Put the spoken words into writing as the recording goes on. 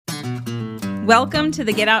Welcome to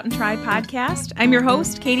the Get Out and Try podcast. I'm your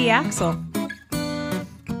host, Katie Axel.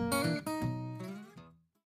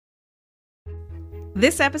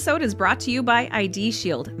 This episode is brought to you by ID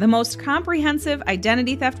Shield, the most comprehensive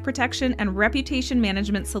identity theft protection and reputation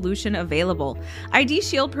management solution available. ID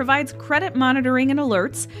Shield provides credit monitoring and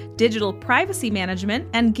alerts, digital privacy management,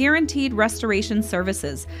 and guaranteed restoration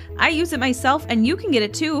services. I use it myself, and you can get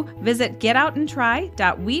it too. Visit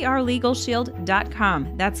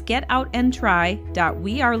getoutandtry.wearelegalshield.com. That's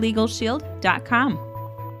getoutandtry.wearelegalshield.com.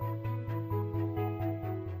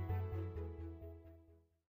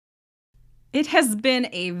 It has been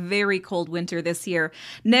a very cold winter this year.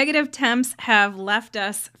 Negative temps have left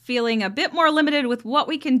us feeling a bit more limited with what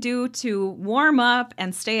we can do to warm up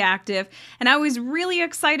and stay active. And I was really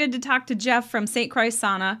excited to talk to Jeff from St. Croix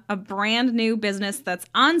Sauna, a brand new business that's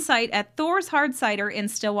on site at Thor's Hard Cider in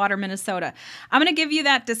Stillwater, Minnesota. I'm going to give you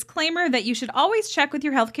that disclaimer that you should always check with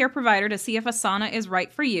your healthcare provider to see if a sauna is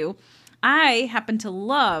right for you. I happen to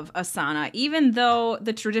love a sauna, even though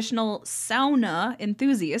the traditional sauna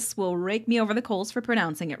enthusiasts will rake me over the coals for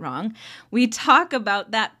pronouncing it wrong. We talk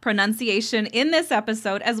about that pronunciation in this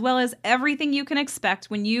episode, as well as everything you can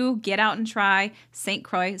expect when you get out and try St.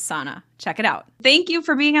 Croix Sauna. Check it out. Thank you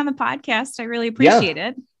for being on the podcast. I really appreciate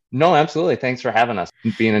it. No, absolutely. Thanks for having us.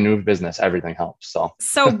 Being a new business, everything helps.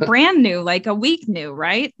 So brand new, like a week new,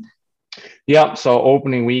 right? Yep. So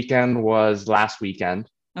opening weekend was last weekend.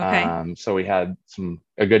 Okay. So we had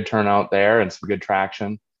a good turnout there and some good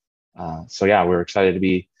traction. We're excited to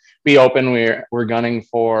be open. We're gunning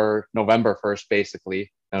for November 1st, basically.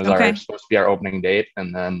 That was supposed to be our opening date,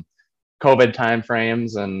 and then COVID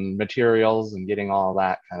timeframes and materials and getting all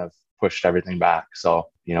that kind of pushed everything back. So,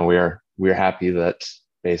 we're happy that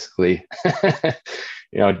basically, a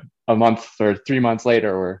month or 3 months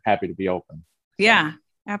later, we're happy to be open. Yeah,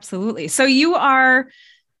 absolutely. So you are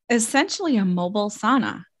essentially a mobile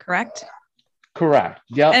sauna, correct? Correct.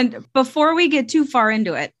 Yeah. And before we get too far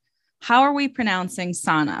into it, how are we pronouncing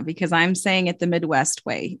sauna? Because I'm saying it the Midwest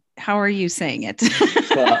way. How are you saying it?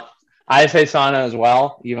 I say sauna as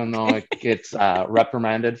well, even though it gets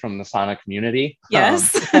reprimanded from the sauna community.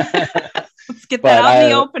 Yes. Let's get that out in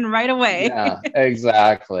the open right away. Yeah,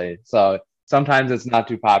 exactly. So sometimes it's not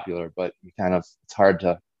too popular, but it's hard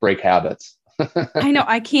to break habits. I know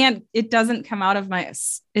I can't, it doesn't come out of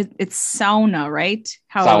it's sauna, right?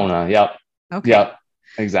 Sauna. Yep. Okay. Yep.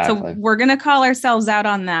 Exactly. So we're going to call ourselves out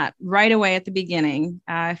on that right away at the beginning.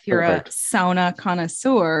 If you're Perfect. a sauna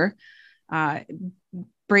connoisseur,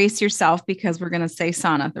 brace yourself because we're going to say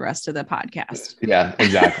sauna the rest of the podcast. Yeah,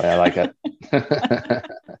 exactly. I like it.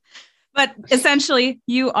 But essentially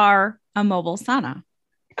you are a mobile sauna.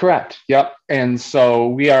 Correct. Yep. And so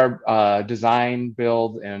we are a design,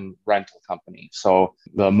 build, and rental company. So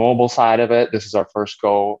the mobile side of it, this is our first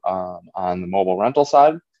go on the mobile rental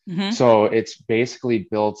side. Mm-hmm. So it's basically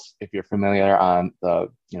built, if you're familiar, on the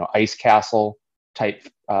ice castle type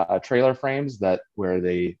trailer frames where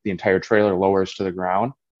the entire trailer lowers to the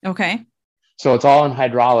ground. Okay. So it's all in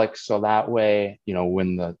hydraulics. So that way,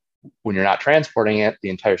 when you're not transporting it, the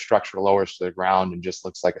entire structure lowers to the ground and just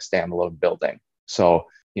looks like a standalone building. So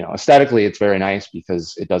aesthetically, it's very nice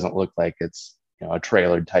because it doesn't look like it's, a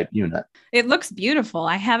trailered type unit. It looks beautiful.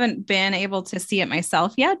 I haven't been able to see it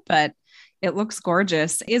myself yet, but it looks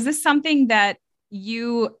gorgeous. Is this something that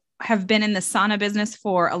you have been in the sauna business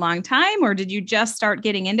for a long time, or did you just start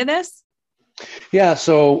getting into this? Yeah.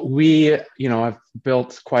 So we, I've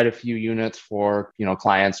built quite a few units for,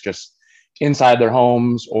 clients just inside their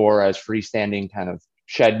homes or as freestanding kind of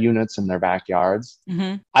shed units in their backyards.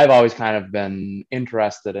 Mm-hmm. I've always kind of been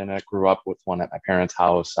interested in it. Grew up with one at my parents'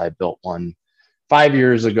 house. I built one 5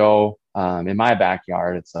 years ago in my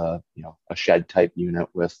backyard. It's a shed type unit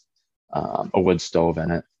with a wood stove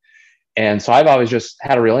in it. And so I've always just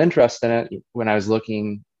had a real interest in it. When I was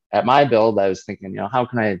looking at my build, I was thinking, how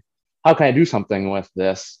can I do something with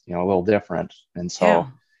this, a little different? And so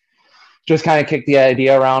just kind of kicked the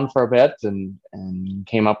idea around for a bit and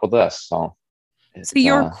came up with this. So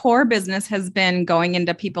your core business has been going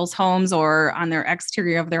into people's homes or on their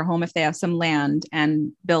exterior of their home if they have some land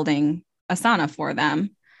and building a sauna for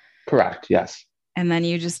them. Correct. Yes. And then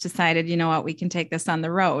you just decided, we can take this on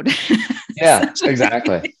the road. Yeah,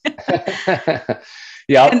 exactly.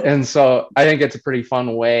 Yeah. And so I think it's a pretty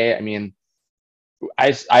fun way. I mean,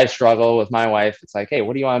 I struggle with my wife. It's like, hey,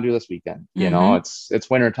 what do you want to do this weekend? Mm-hmm. It's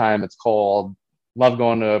wintertime. It's cold. Love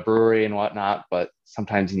going to a brewery and whatnot, but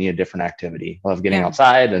sometimes you need a different activity. Love getting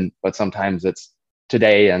outside, but sometimes it's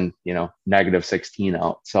today and, -16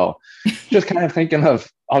 out. So just kind of thinking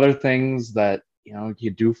of other things that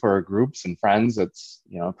you do for groups and friends. It's,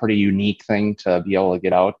 a pretty unique thing to be able to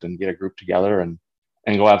get out and get a group together and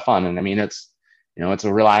go have fun. And I mean, it's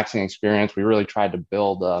a relaxing experience. We really tried to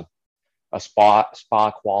build a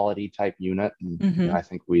spa quality type unit. And I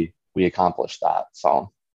think we accomplished that.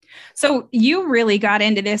 So you really got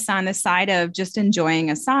into this on the side of just enjoying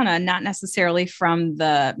a sauna, not necessarily from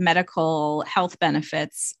the medical health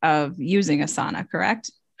benefits of using a sauna,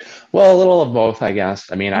 correct? Well, a little of both, I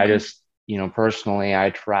guess. I mean, Okay. I just, personally, I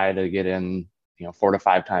try to get in, 4 to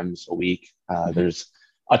 5 times a week. There's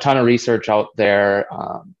a ton of research out there,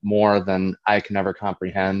 more than I can ever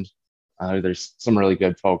comprehend. There's some really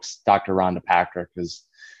good folks. Dr. Rhonda Patrick is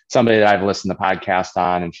somebody that I've listened to podcasts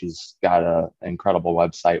on, and she's got an incredible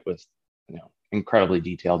website with, incredibly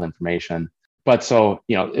detailed information. But so,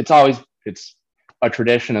 it's a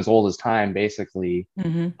tradition as old as time, basically.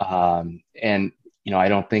 And, I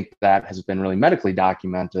don't think that has been really medically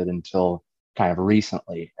documented until kind of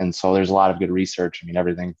recently. And so there's a lot of good research. I mean,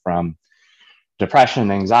 everything from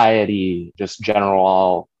depression, anxiety, just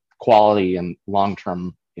general quality and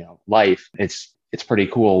long-term, life. It's pretty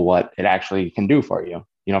cool what it actually can do for you.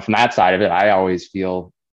 From that side of it, I always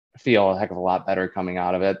feel a heck of a lot better coming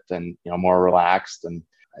out of it and, more relaxed. And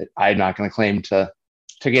I'm not going to claim to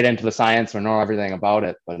get into the science or know everything about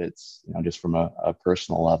it, but it's, just from a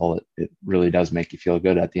personal level, it really does make you feel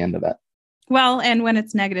good at the end of it. Well, and when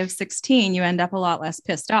it's -16, you end up a lot less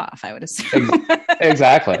pissed off, I would assume.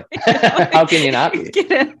 Exactly. How can you not be?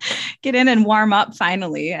 Get in and warm up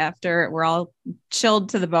finally after we're all chilled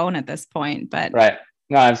to the bone at this point. But right.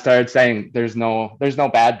 No, I've started saying there's no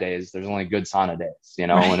bad days. There's only good sauna days.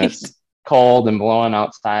 Right. When it's cold and blowing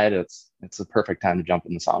outside, it's the perfect time to jump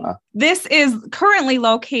in the sauna. This is currently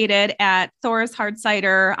located at Thor's Hard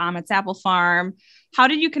Cider. It's Apple Farm. How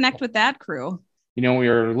did you connect with that crew? We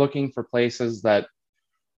were looking for places that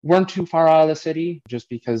weren't too far out of the city, just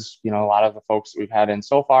because, a lot of the folks that we've had in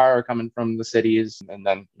so far are coming from the cities and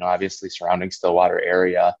then, obviously surrounding Stillwater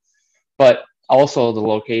area, but also the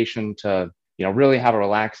location to, really have a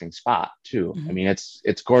relaxing spot too. I mean,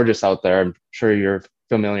 it's gorgeous out there. I'm sure you're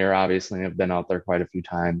familiar, obviously. I've been out there quite a few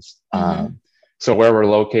times. So where we're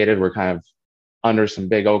located, we're kind of under some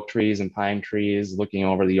big oak trees and pine trees, looking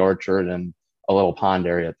over the orchard and a little pond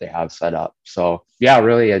area that they have set up. So yeah,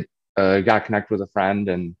 really, I got connected with a friend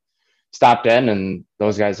and stopped in, and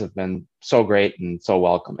those guys have been so great and so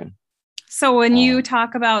welcoming. So when you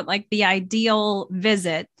talk about like the ideal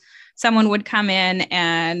visit, someone would come in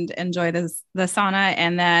and enjoy the sauna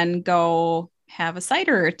and then go have a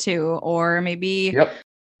cider or two, or maybe.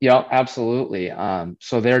 Yep, absolutely.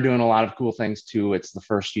 So they're doing a lot of cool things too. It's the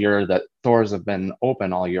first year that Thor's have been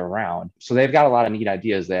open all year round. So they've got a lot of neat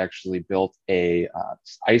ideas. They actually built a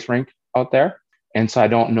ice rink out there. And so I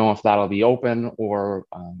don't know if that'll be open or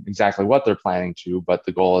exactly what they're planning to, but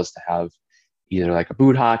the goal is to have either like a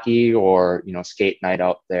boot hockey or, skate night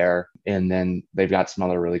out there. And then they've got some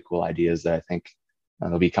other really cool ideas that I think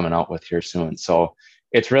they'll be coming out with here soon. So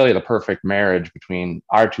it's really the perfect marriage between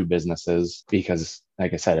our two businesses because,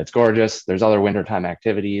 like I said, it's gorgeous. There's other wintertime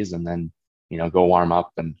activities, and then, go warm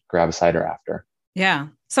up and grab a cider after. Yeah.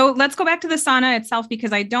 So let's go back to the sauna itself,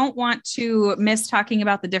 because I don't want to miss talking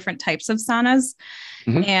about the different types of saunas.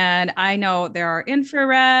 And I know there are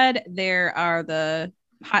infrared, there are the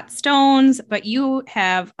hot stones, but you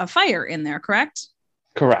have a fire in there, correct?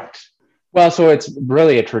 Correct. Well, so it's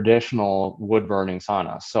really a traditional wood burning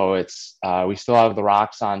sauna. So it's, we still have the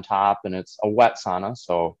rocks on top, and it's a wet sauna.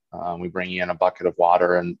 So we bring in a bucket of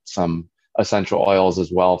water and some essential oils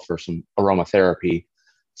as well for some aromatherapy.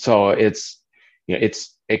 So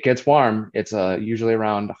it gets warm. It's usually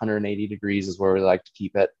around 180 degrees is where we like to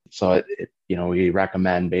keep it. So we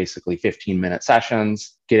recommend basically 15-minute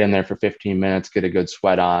sessions, get in there for 15 minutes, get a good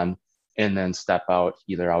sweat on, and then step out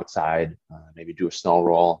either outside, maybe do a snow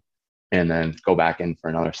roll, and then go back in for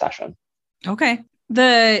another session. Okay.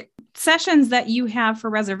 The sessions that you have for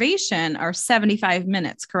reservation are 75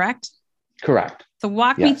 minutes, correct? Correct. So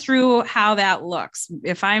walk me through how that looks.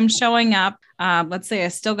 If I'm showing up, let's say I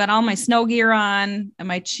still got all my snow gear on.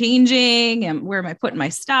 Am I changing? Where am I putting my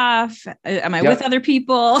stuff? Am I with other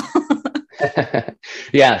people?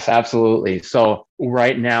 Yes, absolutely. So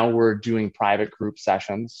right now we're doing private group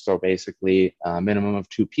sessions. So basically a minimum of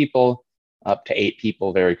 2 people, up to 8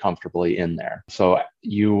 people very comfortably in there. So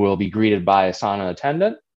you will be greeted by a sauna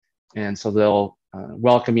attendant. And so they'll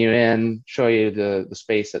welcome you in, show you the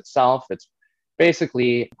space itself. It's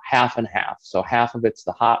basically half and half. So half of it's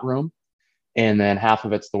the hot room, and then half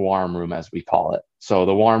of it's the warm room, as we call it. So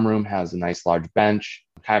the warm room has a nice large bench,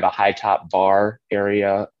 kind of a high top bar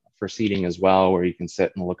area for seating as well, where you can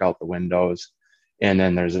sit and look out the windows. And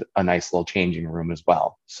then there's a nice little changing room as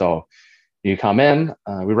well. So you come in,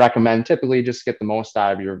 we recommend typically just get the most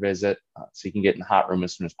out of your visit, so you can get in the hot room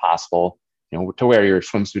as soon as possible, to wear your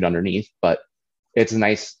swimsuit underneath. But it's a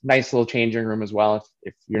nice little changing room as well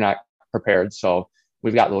if you're not prepared. So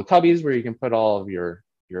we've got little cubbies where you can put all of your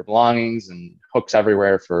belongings, and hooks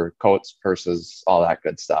everywhere for coats, purses, all that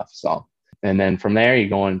good stuff. So, and then from there you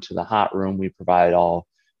go into the hot room. We provide all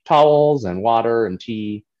towels and water and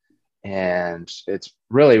tea, and it's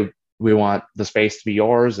really, we want the space to be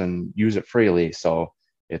yours and use it freely. So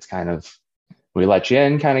it's kind of, we let you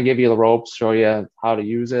in, kind of give you the ropes, show you how to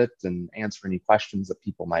use it, and answer any questions that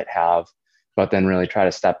people might have, but then really try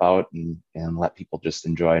to step out and let people just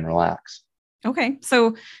enjoy and relax. Okay.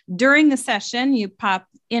 So during the session, you pop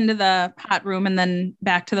into the hot room and then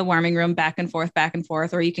back to the warming room, back and forth,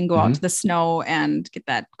 or you can go out to the snow and get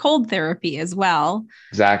that cold therapy as well.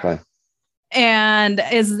 Exactly. And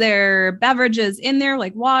is there beverages in there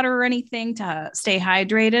like water or anything to stay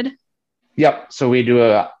hydrated? Yep. So we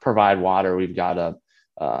do provide water. We've got a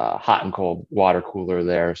hot and cold water cooler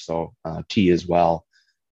there. So tea as well.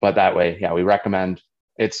 But that way, yeah, we recommend,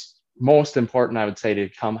 it's most important, I would say, to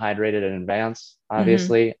come hydrated in advance,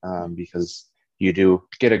 obviously, because you do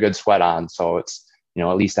get a good sweat on. So it's,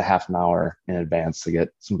 at least a half an hour in advance to get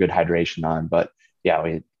some good hydration on. But yeah,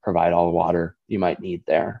 we provide all the water you might need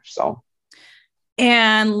there. So.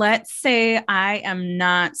 And let's say I am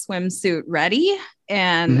not swimsuit ready.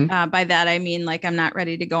 And by that, I mean, like, I'm not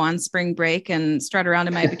ready to go on spring break and strut around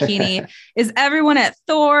in my bikini. Is everyone at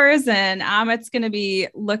Thor's and Amit's going to be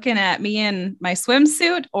looking at me in my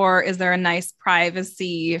swimsuit, or is there a nice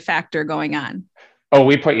privacy factor going on? Oh,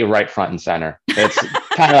 we put you right front and center. It's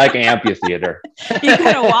kind of like an amphitheater. You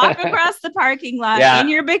kind of walk across the parking lot in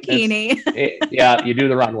your bikini. You do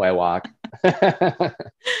the runway walk.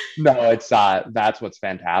 No, it's that's what's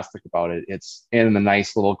fantastic about it. It's in the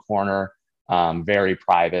nice little corner, very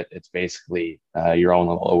private. It's basically your own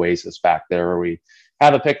little oasis back there, where we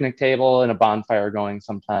have a picnic table and a bonfire going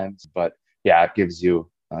sometimes. But yeah, it gives you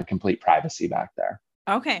complete privacy back there.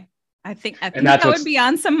 Okay. I think that would be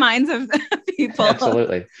on some minds of people.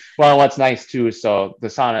 Absolutely. Well, what's nice too, so the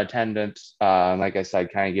sauna attendant, like I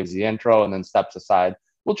said, kind of gives the intro and then steps aside.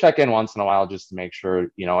 We'll check in once in a while just to make sure,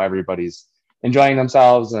 everybody's enjoying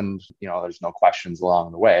themselves and, there's no questions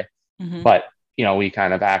along the way. But, we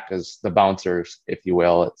kind of act as the bouncers, if you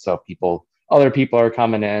will. So other people are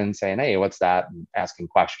coming in saying, hey, what's that? And asking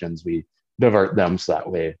questions. We divert them so that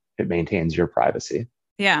way it maintains your privacy.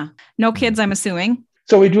 Yeah. No kids, I'm assuming.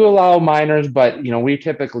 So we do allow minors, but, we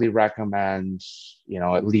typically recommend,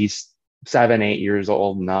 at least 7, 8 years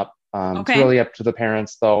old and up. It's really up to the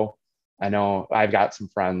parents, though. I know I've got some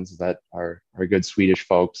friends that are good Swedish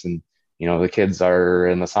folks, and, the kids are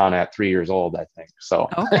in the sauna at 3 years old, I think. So,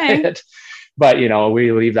 but,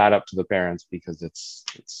 we leave that up to the parents because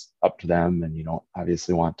it's up to them, and you don't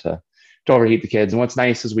obviously want to overheat the kids. And what's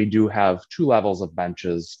nice is we do have 2 levels of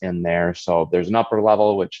benches in there. So there's an upper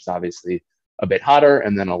level, which is obviously a bit hotter,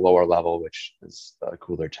 and then a lower level, which is a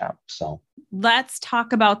cooler temp. So let's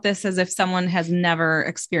talk about this as if someone has never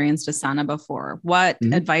experienced a sauna before. What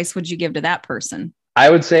advice would you give to that person?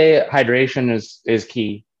 I would say hydration is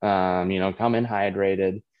key. Come in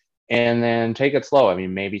hydrated and then take it slow. I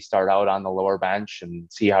mean, maybe start out on the lower bench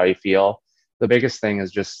and see how you feel. The biggest thing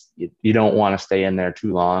is just, you don't want to stay in there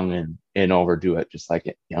too long and overdo it, just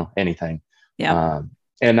like, anything. Yeah.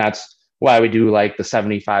 And that's why we do like the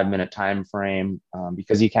 75-minute time frame,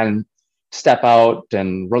 because you can step out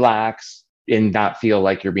and relax and not feel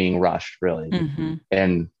like you're being rushed, really.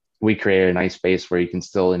 And we create a nice space where you can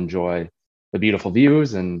still enjoy the beautiful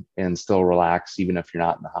views and still relax, even if you're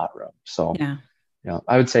not in the hot room. So,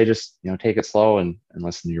 I would say just, take it slow and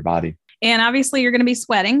listen to your body. And obviously you're going to be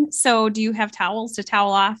sweating. So do you have towels to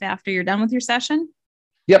towel off after you're done with your session?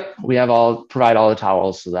 Yep. We provide all the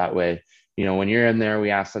towels. So that way, when you're in there,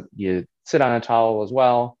 we ask that you sit on a towel as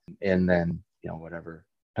well, and then, whatever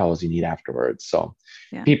towels you need afterwards. So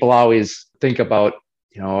people always think about,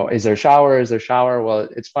 is there shower? Well,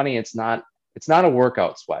 it's funny. It's not a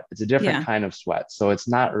workout sweat. It's a different kind of sweat. So it's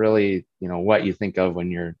not really, what you think of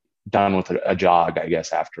when you're done with a jog, I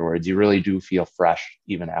guess, afterwards. You really do feel fresh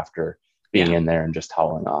even after being in there and just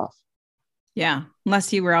toweling off. Yeah.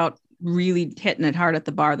 Unless you were out really hitting it hard at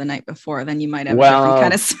the bar the night before, then you might have different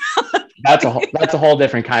kind of smell. That's a whole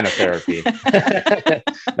different kind of therapy.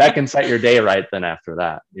 That can set your day right. Then after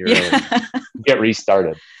that, you really get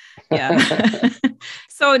restarted. Yeah.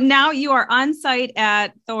 So now you are on site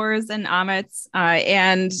at Thor's and Amit's,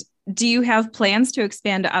 and do you have plans to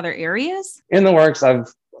expand to other areas? In the works.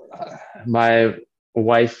 My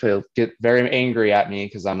wife will get very angry at me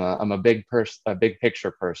because I'm a big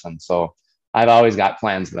picture person. So I've always got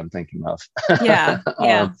plans that I'm thinking of. Yeah.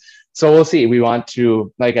 Yeah. So we'll see. We want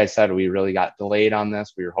to, like I said, we really got delayed on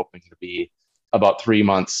this. We were hoping to be about 3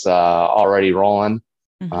 months already rolling.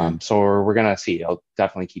 Mm-hmm. So we're gonna see. I'll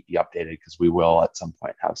definitely keep you updated because we will at some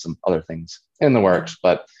point have some other things in the works.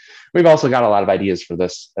 But we've also got a lot of ideas for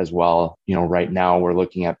this as well. Right now we're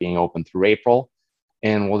looking at being open through April,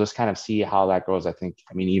 and we'll just kind of see how that goes. I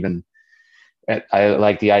mean, even I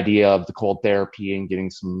like the idea of the cold therapy and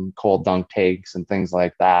getting some cold dunk takes and things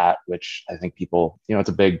like that, which I think people, it's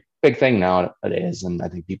a big thing nowadays, and I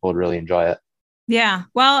think people would really enjoy it. Yeah.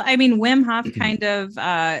 Well, I mean, Wim Hof kind of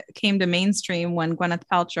came to mainstream when Gwyneth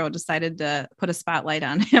Paltrow decided to put a spotlight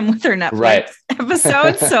on him with her Netflix Right.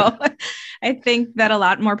 episode. So I think that a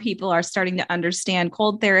lot more people are starting to understand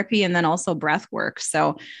cold therapy and then also breath work.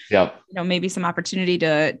 So, Yep. Maybe some opportunity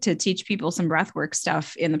to teach people some breath work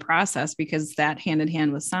stuff in the process, because that hand in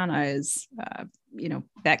hand with sauna is,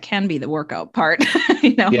 that can be the workout part,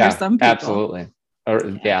 Yeah, for some people. absolutely.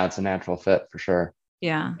 Yeah, it's a natural fit for sure.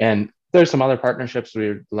 Yeah. And there's some other partnerships.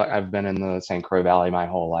 I've been in the St. Croix Valley my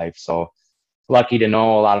whole life, so lucky to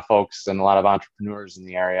know a lot of folks and a lot of entrepreneurs in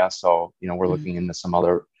the area. So we're looking into some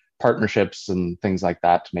other partnerships and things like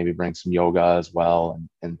that to maybe bring some yoga as well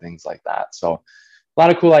and things like that. So a lot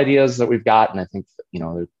of cool ideas that we've got, and I think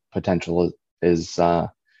the potential is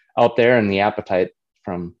out there, and the appetite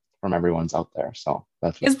from everyone's out there. So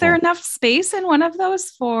that's Is there enough space in one of those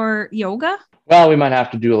for yoga? Well, we might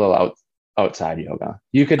have to do a little outside yoga.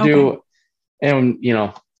 You could do, and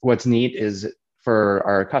what's neat is for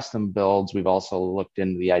our custom builds, we've also looked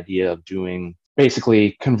into the idea of doing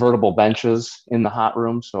basically convertible benches in the hot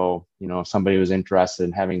room. So, if somebody was interested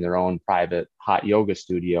in having their own private hot yoga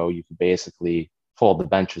studio, you could basically fold the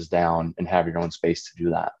benches down and have your own space to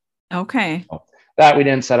do that. Okay. So that we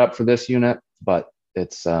didn't set up for this unit, but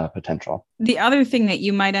it's potential. The other thing that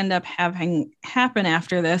you might end up having happen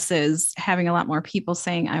after this is having a lot more people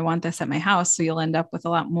saying, I want this at my house. So you'll end up with a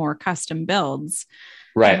lot more custom builds.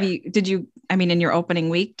 Right. In your opening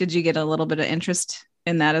week, did you get a little bit of interest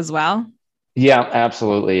in that as well? Yeah,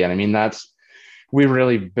 absolutely. And I mean, we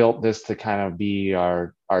really built this to kind of be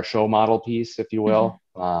our show model piece, if you will.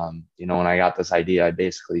 When I got this idea, I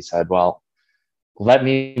basically said, well, let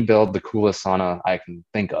me build the coolest sauna I can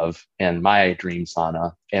think of in my dream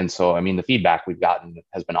sauna. And so, the feedback we've gotten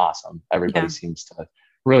has been awesome. Everybody seems to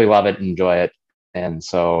really love it and enjoy it. And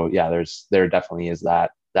so, yeah, there definitely is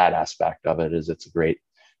that aspect of it. Is it's a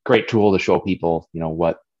great tool to show people,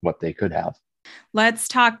 what they could have. Let's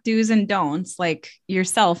talk do's and don'ts, like your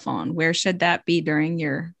cell phone. Where should that be during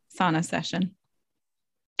your sauna session?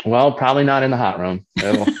 Well, probably not in the hot room.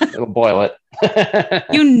 It'll boil it.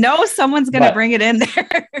 Someone's going to bring it in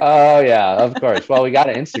there. Oh yeah, of course. Well, we got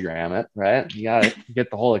to Instagram it, right? You got to get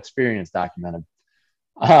the whole experience documented.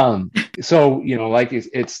 So, like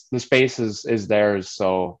it's the space is theirs.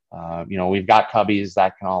 So, we've got cubbies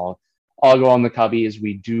that can all go on the cubbies.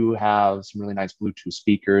 We do have some really nice Bluetooth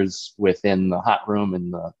speakers within the hot room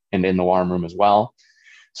and in the warm room as well.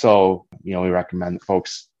 So, we recommend that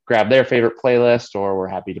folks grab their favorite playlist, or we're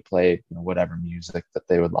happy to play whatever music that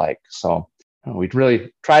they would like. So we'd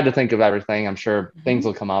really tried to think of everything. I'm sure things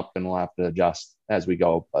will come up and we'll have to adjust as we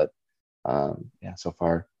go. But so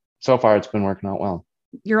far it's been working out well.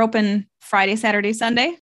 You're open Friday, Saturday,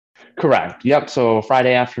 Sunday? Correct. Yep. So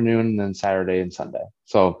Friday afternoon and then Saturday and Sunday.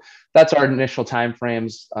 So that's our initial time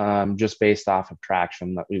frames, just based off of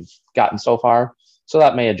traction that we've gotten so far. So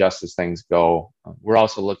that may adjust as things go. We're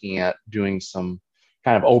also looking at doing some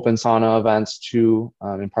kind of open sauna events too,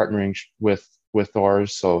 in partnering with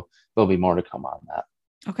Thor's. So there'll be more to come on that.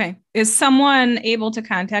 Okay. Is someone able to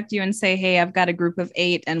contact you and say, hey, I've got a group of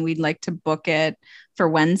 8 and we'd like to book it for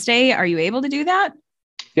Wednesday? Are you able to do that?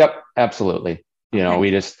 Yep, absolutely. We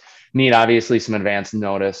just need obviously some advance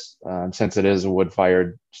notice. Since it is a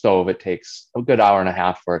wood-fired stove, it takes a good hour and a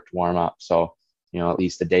half for it to warm up. So, at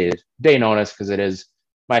least a day notice, because it is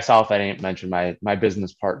myself. I didn't mention my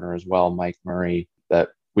business partner as well, Mike Murray, that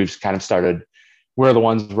we've kind of started. We're the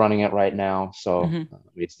ones running it right now. So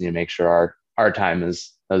we just need to make sure our time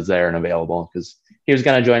is there and available, because he was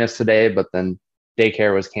going to join us today, but then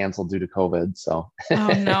daycare was canceled due to COVID. So, oh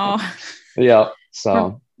no. Yeah.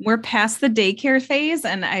 So we're past the daycare phase,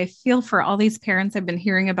 and I feel for all these parents. I've been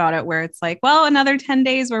hearing about it where it's like, well, another 10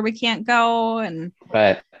 days where we can't go. And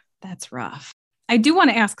that's rough. I do want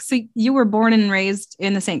to ask, so you were born and raised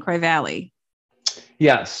in the St. Croix Valley?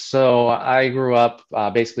 Yes. So I grew up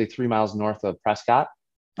basically 3 miles north of Prescott,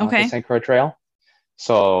 the St. Croix Trail.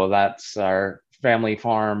 So that's our family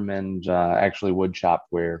farm and actually wood shop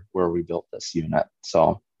where we built this unit.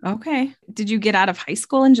 So okay. Did you get out of high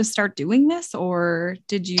school and just start doing this, or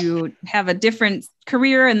did you have a different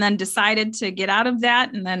career and then decided to get out of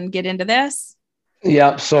that and then get into this?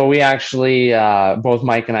 yeah, so we actually both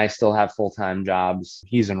Mike and I still have full-time jobs.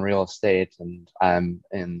 He's in real estate and I'm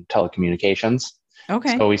in telecommunications.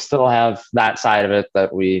 Okay. So we still have that side of it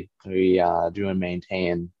that we do and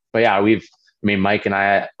maintain. But yeah, Mike and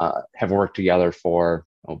I have worked together for,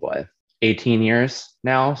 18 years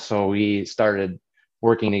now. So we started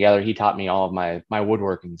working together. He taught me all of my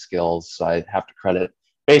woodworking skills. So I have to credit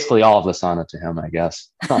basically all of the sauna to him, I guess.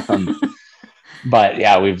 But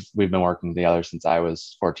yeah, we've been working together since I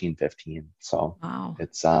was 14, 15. So wow.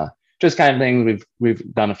 It's just kind of things.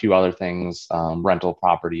 We've done a few other things, rental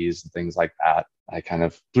properties and things like that. I kind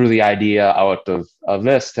of threw the idea out of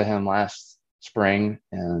this to him last spring,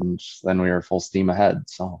 and then we were full steam ahead.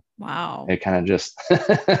 So wow, it kind of just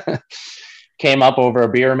came up over a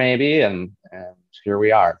beer maybe, and here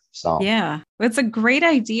we are. So yeah, it's a great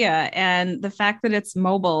idea. And the fact that it's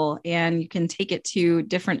mobile and you can take it to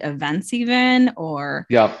different events even, or,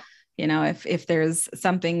 yeah, if there's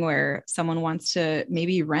something where someone wants to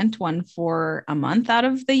maybe rent one for a month out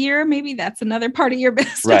of the year, maybe that's another part of your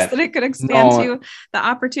business that it could expand to. The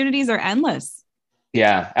opportunities are endless.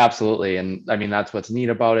 Yeah, absolutely. And I mean, that's what's neat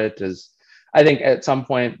about it is I think at some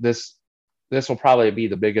point this will probably be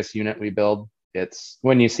the biggest unit we build. It's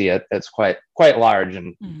when you see it, it's quite large,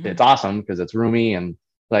 and it's awesome because it's roomy and,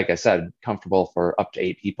 like I said, comfortable for up to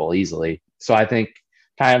 8 people easily. So I think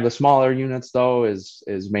kind of the smaller units though is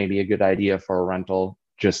maybe a good idea for a rental,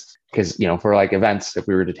 just because for like events, if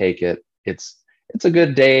we were to take it, it's a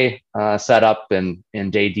good day setup and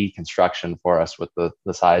day deconstruction for us with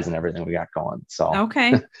the size and everything we got going. So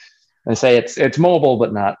okay, I say it's mobile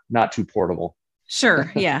but not too portable.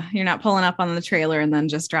 Sure. Yeah. You're not pulling up on the trailer and then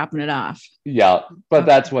just dropping it off. Yeah. But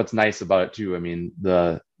that's what's nice about it too. I mean,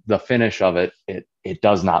 the finish of it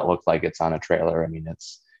does not look like it's on a trailer. I mean,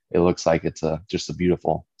 it looks like it's just a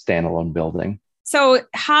beautiful standalone building. So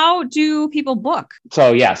how do people book?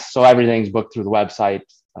 So yes. So everything's booked through the website,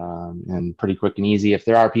 and pretty quick and easy. If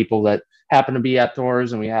there are people that happen to be at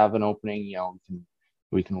Thor's and we have an opening,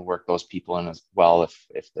 we can work those people in as well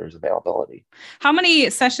if there's availability. How many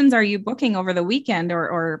sessions are you booking over the weekend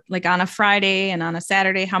or like on a Friday and on a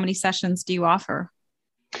Saturday? How many sessions do you offer?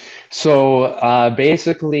 So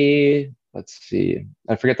basically, let's see,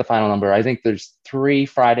 I forget the final number. I think there's 3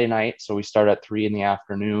 Friday nights. So we start at 3 in the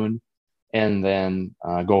afternoon and then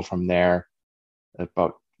go from there.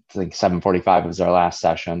 About, I think 7:45 is our last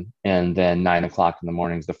session. And then 9 o'clock in the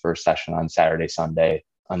morning is the first session on Saturday, Sunday,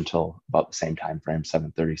 until about the same time frame,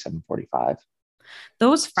 7:30, 7:45.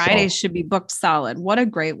 Those Fridays should be booked solid. What a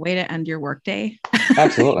great way to end your workday.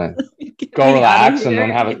 Absolutely. Go relax and then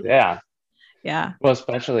have it. Yeah. Yeah. Well,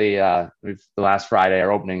 especially the last Friday,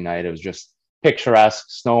 our opening night, it was just picturesque,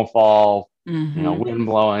 snowfall, wind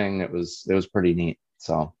blowing. It was pretty neat.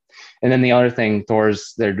 So, and then the other thing,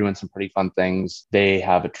 Thor's, they're doing some pretty fun things. They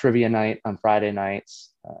have a trivia night on Friday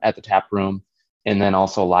nights at the tap room, and then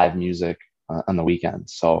also live music on the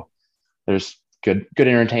weekends. So there's good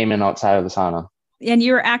entertainment outside of the sauna. And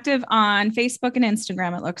you're active on Facebook and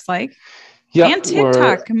Instagram, it looks like. Yeah. And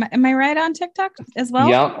TikTok. Am I right on TikTok as well?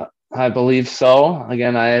 Yeah, I believe so.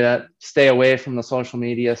 Again, I stay away from the social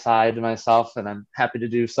media side myself, and I'm happy to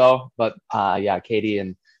do so. But Katie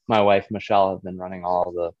and my wife, Michelle, have been running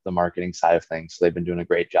all the marketing side of things. So they've been doing a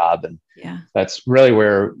great job. And that's really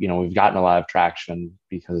where, we've gotten a lot of traction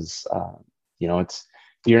because,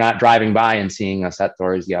 you're not driving by and seeing us at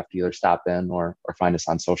Thor's. You have to either stop in or find us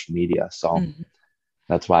on social media. So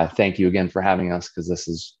that's why thank you again for having us, because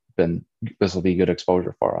this will be good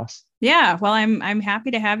exposure for us. Yeah. Well, I'm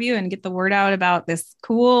happy to have you and get the word out about this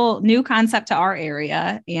cool new concept to our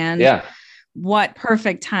area. And what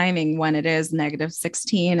perfect timing when it is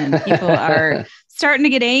 -16 and people are starting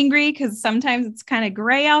to get angry because sometimes it's kind of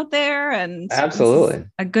gray out there, and absolutely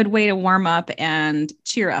a good way to warm up and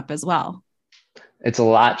cheer up as well. It's a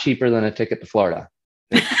lot cheaper than a ticket to Florida.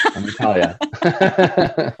 Let me tell you.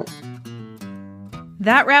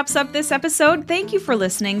 That wraps up this episode. Thank you for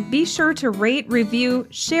listening. Be sure to rate, review,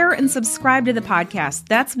 share, and subscribe to the podcast.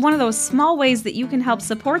 That's one of those small ways that you can help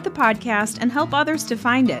support the podcast and help others to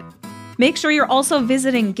find it. Make sure you're also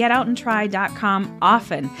visiting getoutandtry.com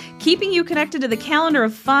often, keeping you connected to the calendar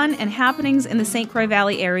of fun and happenings in the St. Croix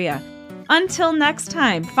Valley area. Until next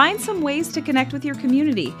time, find some ways to connect with your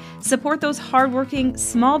community. Support those hardworking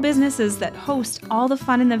small businesses that host all the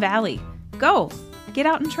fun in the valley. Go, get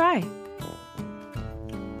out and try.